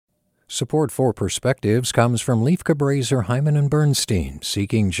Support for Perspectives comes from Leif Cabraser, Hyman and Bernstein,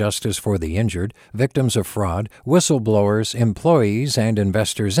 seeking justice for the injured, victims of fraud, whistleblowers, employees, and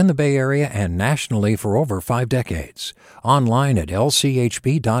investors in the Bay Area and nationally for over 5 decades. Online at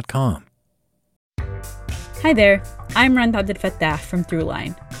lchb.com. Hi there, I'm Rand Abdel-Fattah from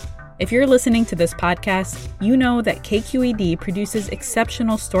Throughline. If you're listening to this podcast, you know that KQED produces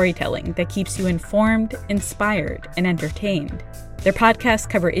exceptional storytelling that keeps you informed, inspired, and entertained. Their podcasts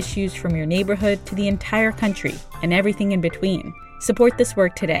cover issues from your neighborhood to the entire country and everything in between. Support this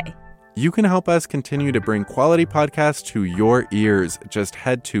work today. You can help us continue to bring quality podcasts to your ears. Just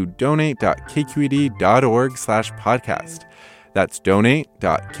head to donate.kqed.org/podcast. That's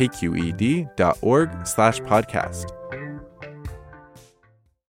donate.kqed.org/podcast.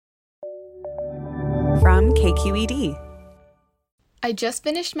 From KQED. I just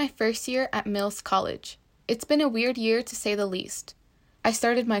finished my first year at Mills College. It's been a weird year to say the least. I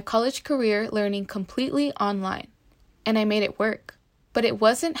started my college career learning completely online, and I made it work. But it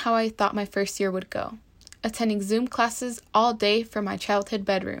wasn't how I thought my first year would go, attending Zoom classes all day from my childhood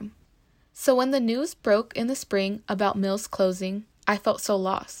bedroom. So when the news broke in the spring about Mills closing, I felt so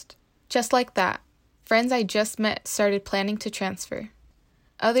lost. Just like that, friends I just met started planning to transfer.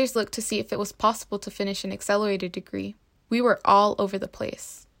 Others looked to see if it was possible to finish an accelerated degree. We were all over the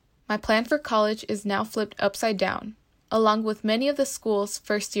place. My plan for college is now flipped upside down, along with many of the school's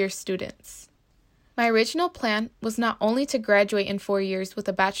first-year students. My original plan was not only to graduate in 4 years with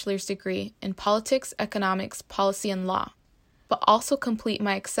a bachelor's degree in politics, economics, policy, and law, but also complete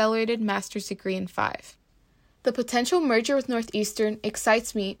my accelerated master's degree in 5. The potential merger with Northeastern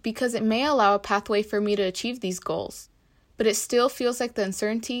excites me because it may allow a pathway for me to achieve these goals, but it still feels like the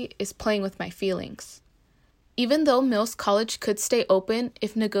uncertainty is playing with my feelings. Even though Mills College could stay open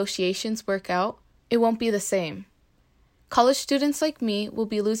if negotiations work out, it won't be the same. College students like me will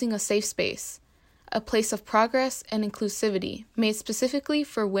be losing a safe space, a place of progress and inclusivity made specifically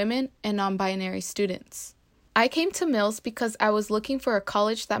for women and non-binary students. I came to Mills because I was looking for a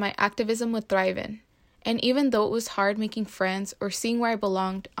college that my activism would thrive in, and even though it was hard making friends or seeing where I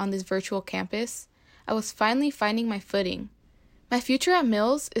belonged on this virtual campus, I was finally finding my footing. My future at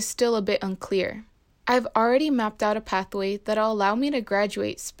Mills is still a bit unclear. I've already mapped out a pathway that'll allow me to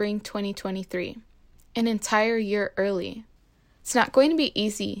graduate spring 2023, an entire year early. It's not going to be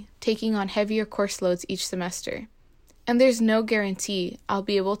easy taking on heavier course loads each semester, and there's no guarantee I'll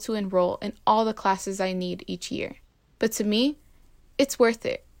be able to enroll in all the classes I need each year. But to me, it's worth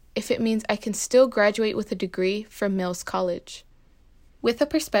it if it means I can still graduate with a degree from Mills College. With a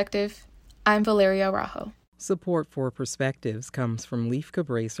perspective, I'm Valeria Araujo. Support for Perspectives comes from Leif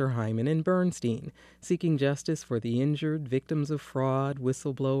Cabraser, Hyman and Bernstein, seeking justice for the injured, victims of fraud,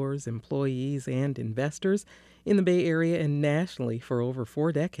 whistleblowers, employees, and investors in the Bay Area and nationally for over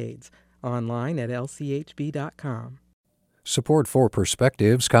 4 decades. Online at lchb.com. Support for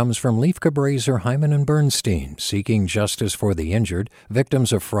Perspectives comes from Leif Cabraser, Hyman and Bernstein, seeking justice for the injured,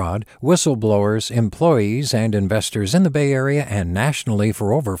 victims of fraud, whistleblowers, employees, and investors in the Bay Area and nationally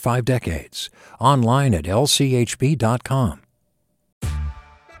for over 5 decades. Online at lchb.com.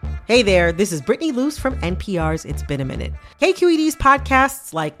 Hey there, this is Brittany Luce from NPR's It's Been a Minute. KQED's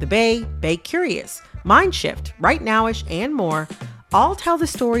podcasts like The Bay, Bay Curious, Mind Shift, Right Nowish, and more all tell the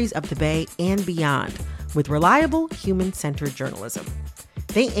stories of the Bay and beyond with reliable, human-centered journalism.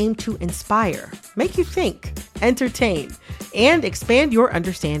 They aim to inspire, make you think, entertain, and expand your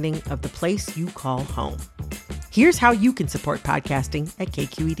understanding of the place you call home. Here's how you can support podcasting at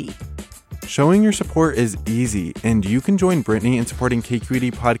KQED. Showing your support is easy, and you can join Brittany in supporting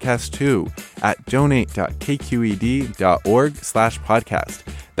KQED podcasts too at donate.kqed.org/podcast.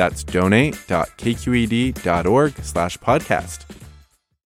 That's donate.kqed.org/podcast.